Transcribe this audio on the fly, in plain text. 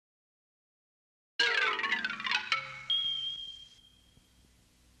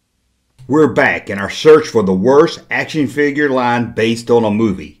We're back in our search for the worst action figure line based on a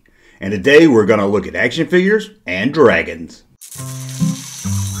movie. And today we're going to look at action figures and dragons.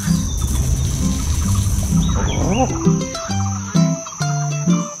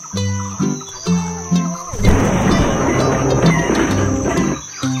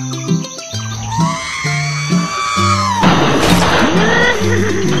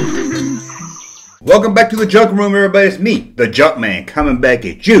 Welcome back to the Junk Room, everybody. It's me, the Junkman, coming back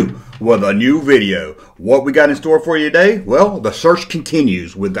at you with a new video. What we got in store for you today? Well, the search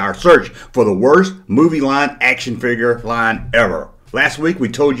continues with our search for the worst movie line action figure line ever. Last week we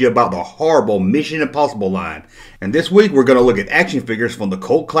told you about the horrible Mission Impossible line, and this week we're going to look at action figures from the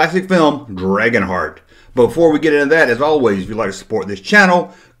cult classic film Dragonheart. But before we get into that, as always, if you'd like to support this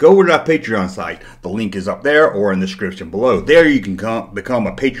channel, go over to our Patreon site. The link is up there or in the description below. There you can become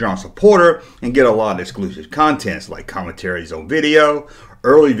a Patreon supporter and get a lot of exclusive contents like commentaries on video,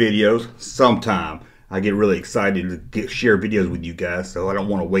 early videos, sometime. I get really excited to share videos with you guys, so I don't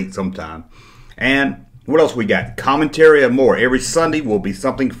want to wait sometime. And what else we got? Commentary and more. Every Sunday will be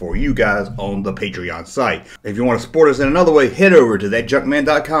something for you guys on the Patreon site. If you want to support us in another way, head over to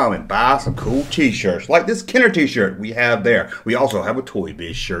thatjunkman.com and buy some cool t-shirts like this Kenner t-shirt we have there. We also have a Toy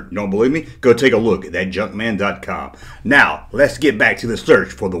Biz shirt. Don't believe me? Go take a look at thatjunkman.com. Now, let's get back to the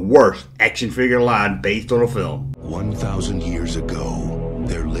search for the worst action figure line based on a film. 1,000 years ago,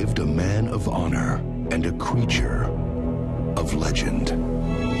 there lived a man of honor and a creature of legend.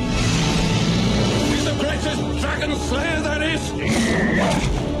 The greatest dragon slayer that is.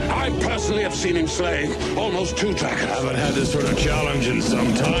 I personally have seen him slay almost 2 dragons. Haven't had this sort of challenge in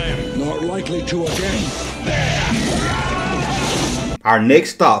some time. Not likely to again. Our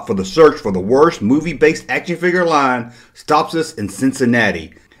next stop for the search for the worst movie-based action figure line stops us in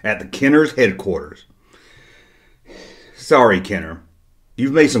Cincinnati at the Kenner's headquarters. Sorry, Kenner.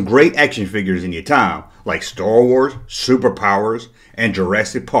 You've made some great action figures in your time, like Star Wars, Superpowers, and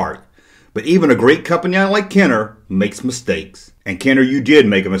Jurassic Park. But even a great company like Kenner makes mistakes. And Kenner, you did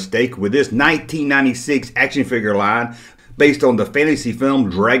make a mistake with this 1996 action figure line based on the fantasy film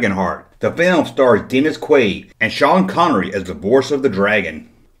Dragonheart. The film stars Dennis Quaid and Sean Connery as the voice of the dragon.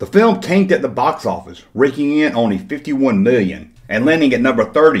 The film tanked at the box office, raking in only $51 million and landing at number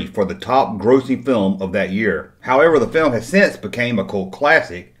 30 for the top grossing film of that year. However, the film has since become a cult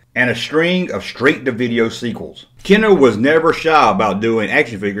classic and a string of straight-to-video sequels. Kenner was never shy about doing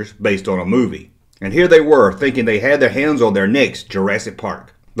action figures based on a movie. And here they were, thinking they had their hands on their next Jurassic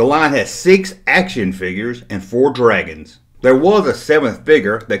Park. The line has 6 action figures and 4 dragons. There was a 7th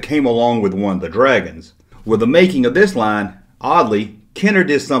figure that came along with one of the dragons. With the making of this line, oddly, Kenner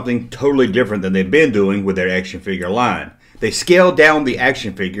did something totally different than they've been doing with their action figure line. They scaled down the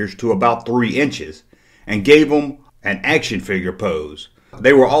action figures to about 3 inches and gave them an action figure pose.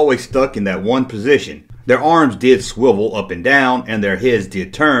 They were always stuck in that one position. Their arms did swivel up and down and their heads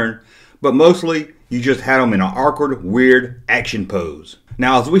did turn, but mostly you just had them in an awkward, weird action pose.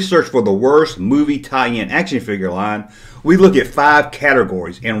 Now, as we search for the worst movie tie-in action figure line, we look at 5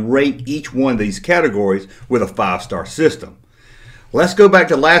 categories and rank each one of these categories with a 5-star system. Let's go back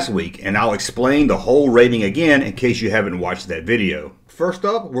to last week and I'll explain the whole rating again in case you haven't watched that video. First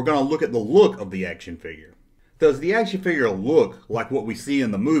up, we're going to look at the look of the action figure. Does the action figure look like what we see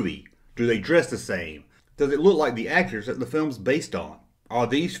in the movie? Do they dress the same? Does it look like the actors that the film's based on? Are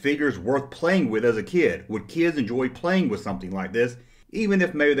these figures worth playing with as a kid? Would kids enjoy playing with something like this, even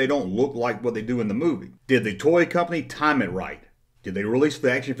if maybe they don't look like what they do in the movie? Did the toy company time it right? Did they release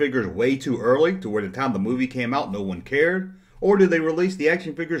the action figures way too early to where the time the movie came out no one cared? Or did they release the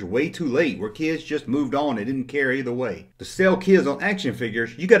action figures way too late where kids just moved on and didn't care either way? To sell kids on action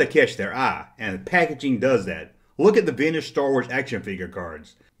figures, you gotta catch their eye, and packaging does that. Look at the vintage Star Wars action figure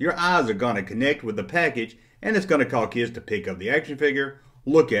cards. Your eyes are gonna connect with the package and it's gonna cause kids to pick up the action figure,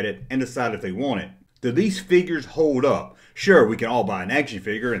 look at it, and decide if they want it. Do these figures hold up? Sure, we can all buy an action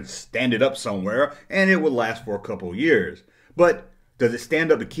figure and stand it up somewhere and it would last for a couple of years. But does it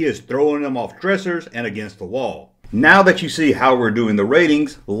stand up to kids throwing them off dressers and against the wall? Now that you see how we're doing the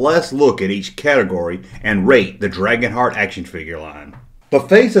ratings, let's look at each category and rate the Dragonheart action figure line. The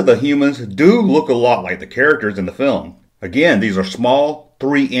face of the humans do look a lot like the characters in the film. Again, these are small,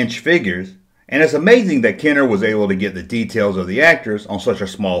 3-inch figures, and it's amazing that Kenner was able to get the details of the actors on such a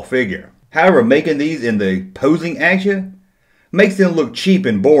small figure. However, making these in the posing action makes them look cheap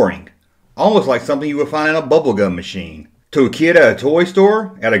and boring, almost like something you would find in a bubblegum machine. To a kid at a toy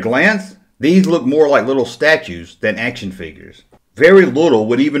store, at a glance, these look more like little statues than action figures. Very little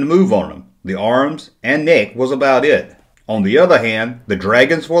would even move on them. The arms and neck was about it. On the other hand, the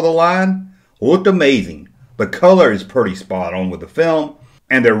dragons for the line looked amazing. The color is pretty spot on with the film,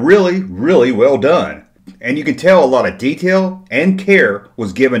 and they're really, really well done. And you can tell a lot of detail and care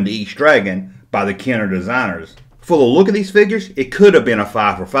was given to each dragon by the Kenner designers. For the look of these figures, it could have been a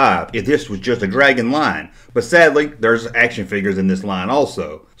 5 for 5 if this was just a dragon line, but sadly, there's action figures in this line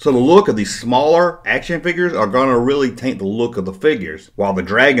also. So the look of these smaller action figures are going to really taint the look of the figures. While the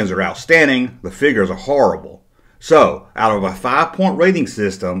dragons are outstanding, the figures are horrible. So, out of a 5-point rating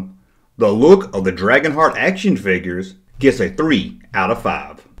system, the look of the Dragonheart action figures gets a 3 out of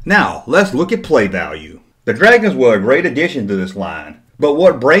 5. Now, let's look at play value. The dragons were a great addition to this line. But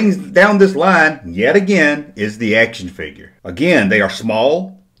what brings down this line, yet again, is the action figure. Again, they are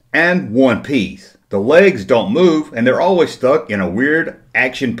small and one piece. The legs don't move and they're always stuck in a weird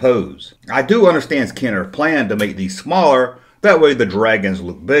action pose. I do understand Kenner's plan to make these smaller, that way the dragons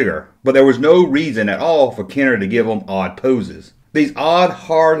look bigger. But there was no reason at all for Kenner to give them odd poses. These odd,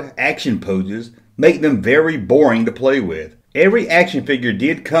 hard action poses make them very boring to play with. Every action figure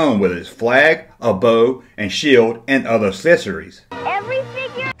did come with its flag, a bow, and shield, and other accessories. Every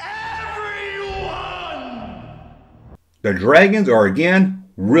figure? Everyone! The dragons are again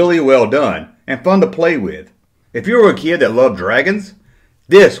really well done and fun to play with. If you were a kid that loved dragons,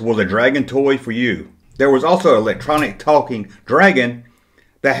 this was a dragon toy for you. There was also an electronic talking dragon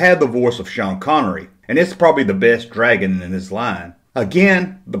that had the voice of Sean Connery, and it's probably the best dragon in this line.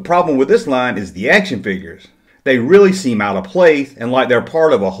 Again, the problem with this line is the action figures. They really seem out of place and like they're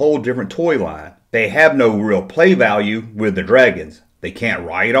part of a whole different toy line. They have no real play value with the dragons. They can't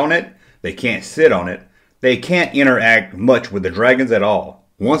ride on it, they can't sit on it, they can't interact much with the dragons at all.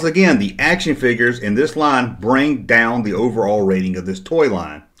 Once again, the action figures in this line bring down the overall rating of this toy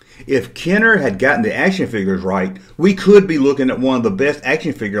line. If Kenner had gotten the action figures right, we could be looking at one of the best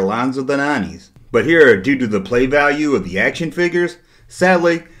action figure lines of the 90s. But here, due to the play value of the action figures,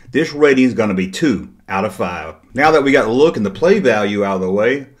 sadly, this rating is going to be 2 out of 5. Now that we got the look and the play value out of the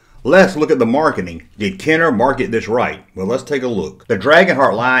way, let's look at the marketing. Did Kenner market this right? Well, let's take a look. The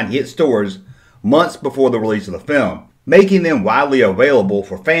Dragonheart line hit stores months before the release of the film, making them widely available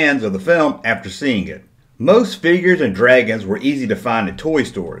for fans of the film after seeing it. Most figures and dragons were easy to find at toy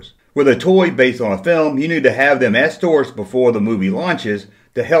stores. With a toy based on a film, you need to have them at stores before the movie launches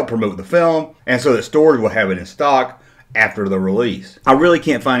to help promote the film, and so that stores will have it in stock after the release. I really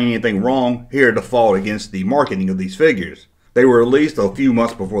can't find anything wrong here to fault against the marketing of these figures. They were released a few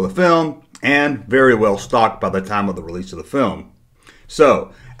months before the film and very well stocked by the time of the release of the film.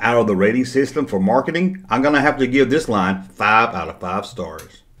 So, out of the rating system for marketing, I'm going to have to give this line 5 out of 5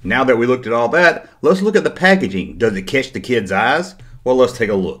 stars. Now that we looked at all that, let's look at the packaging. Does it catch the kids' eyes? Well, let's take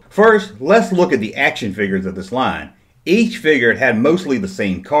a look. First, let's look at the action figures of this line. Each figure had mostly the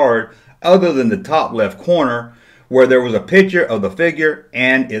same card, other than the top left corner, where there was a picture of the figure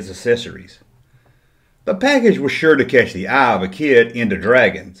and its accessories. The package was sure to catch the eye of a kid into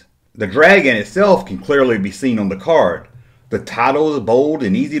dragons. The dragon itself can clearly be seen on the card. The title is bold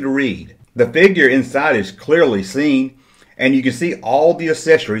and easy to read. The figure inside is clearly seen, and you can see all the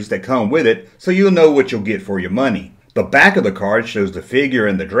accessories that come with it, so you'll know what you'll get for your money. The back of the card shows the figure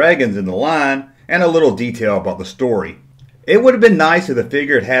and the dragons in the line, and a little detail about the story. It would have been nice if the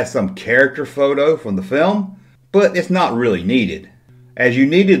figure had some character photo from the film, but it's not really needed, as you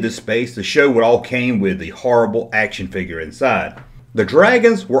needed the space to show what all came with the horrible action figure inside. The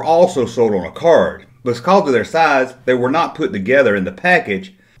dragons were also sold on a card, but because of their size, they were not put together in the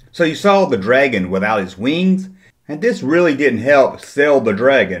package, so you saw the dragon without its wings, and this really didn't help sell the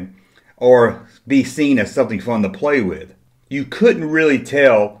dragon or be seen as something fun to play with. You couldn't really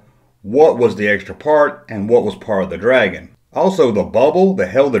tell what was the extra part and what was part of the dragon. Also, the bubble that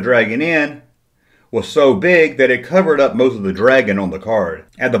held the dragon in was so big that it covered up most of the dragon on the card.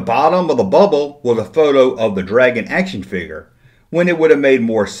 At the bottom of the bubble was a photo of the dragon action figure, when it would have made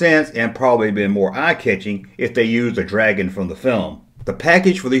more sense and probably been more eye-catching if they used a dragon from the film. The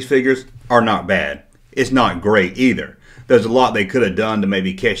package for these figures are not bad. It's not great either. There's a lot they could have done to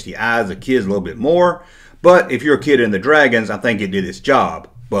maybe catch the eyes of kids a little bit more, but if you're a kid in the dragons, I think it did its job.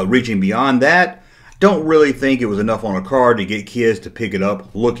 But reaching beyond that, don't really think it was enough on a card to get kids to pick it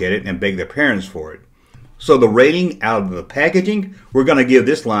up, look at it, and beg their parents for it. So the rating out of the packaging, we're going to give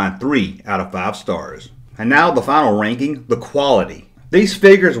this line 3 out of 5 stars. And now the final ranking, the quality. These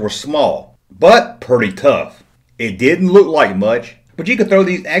figures were small, but pretty tough. It didn't look like much, but you could throw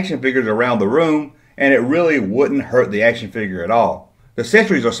these action figures around the room and it really wouldn't hurt the action figure at all. The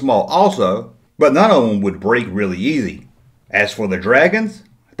accessories are small also, but none of them would break really easy. As for the dragons,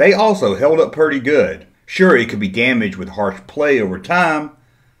 they also held up pretty good. Sure, it could be damaged with harsh play over time,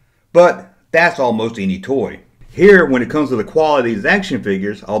 but that's almost any toy. Here, when it comes to the quality of these action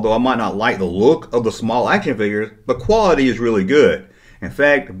figures, although I might not like the look of the small action figures, the quality is really good. In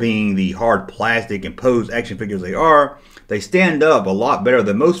fact, being the hard plastic and posed action figures they are, they stand up a lot better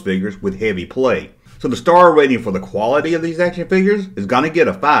than most figures with heavy play. So the star rating for the quality of these action figures is going to get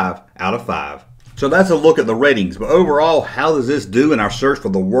a 5 out of 5. So that's a look at the ratings, but overall, how does this do in our search for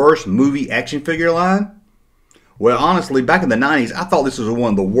the worst movie action figure line? Well, honestly, back in the 90s, I thought this was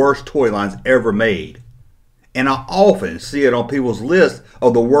one of the worst toy lines ever made. And I often see it on people's list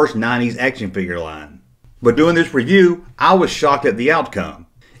of the worst 90s action figure line. But doing this review, I was shocked at the outcome.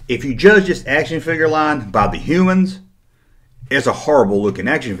 If you judge this action figure line by the humans, it's a horrible looking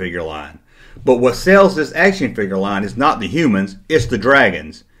action figure line. But what sells this action figure line is not the humans, it's the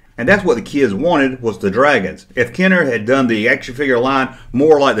dragons. And that's what the kids wanted, was the dragons. If Kenner had done the action figure line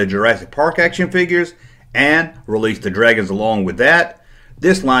more like the Jurassic Park action figures and released the dragons along with that,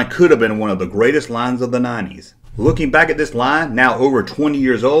 this line could have been one of the greatest lines of the 90s. Looking back at this line, now over 20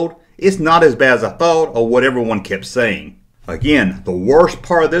 years old, it's not as bad as I thought or what everyone kept saying. Again, the worst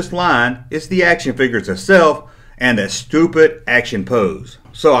part of this line is the action figures itself and that stupid action pose.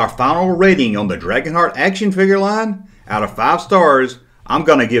 So our final rating on the Dragonheart action figure line, out of 5 stars, I'm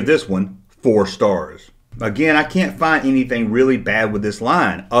going to give this one 4 stars. Again, I can't find anything really bad with this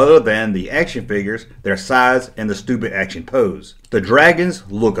line other than the action figures, their size, and the stupid action pose. The dragons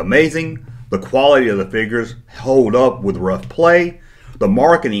look amazing, the quality of the figures hold up with rough play, the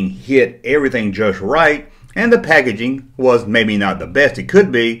marketing hit everything just right, and the packaging was maybe not the best it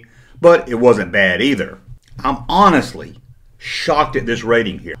could be, but it wasn't bad either. I'm honestly shocked at this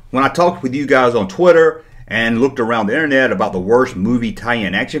rating here. When I talked with you guys on Twitter and looked around the internet about the worst movie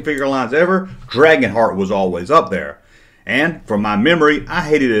tie-in action figure lines ever, Dragonheart was always up there. And from my memory, I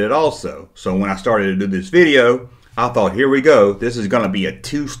hated it also. So when I started to do this video, I thought, here we go, this is going to be a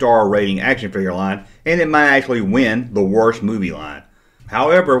 2-star rating action figure line, and it might actually win the worst movie line.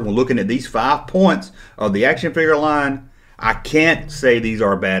 However, when looking at these 5 points of the action figure line, I can't say these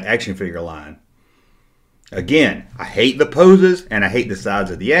are a bad action figure line. Again, I hate the poses and I hate the size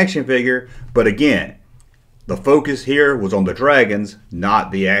of the action figure, but again, the focus here was on the dragons,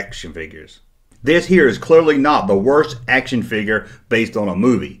 not the action figures. This here is clearly not the worst action figure based on a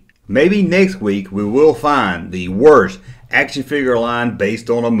movie. Maybe next week we will find the worst action figure line based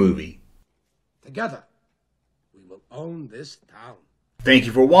on a movie. Together, we will own this town. Thank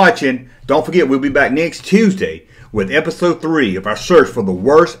you for watching. Don't forget, we'll be back next Tuesday with episode 3 of our search for the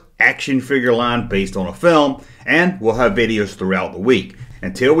worst action figure line based on a film, and we'll have videos throughout the week.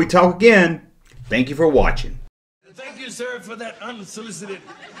 Until we talk again, thank you for watching. Thank you, sir, for that unsolicited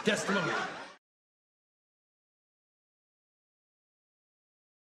testimony.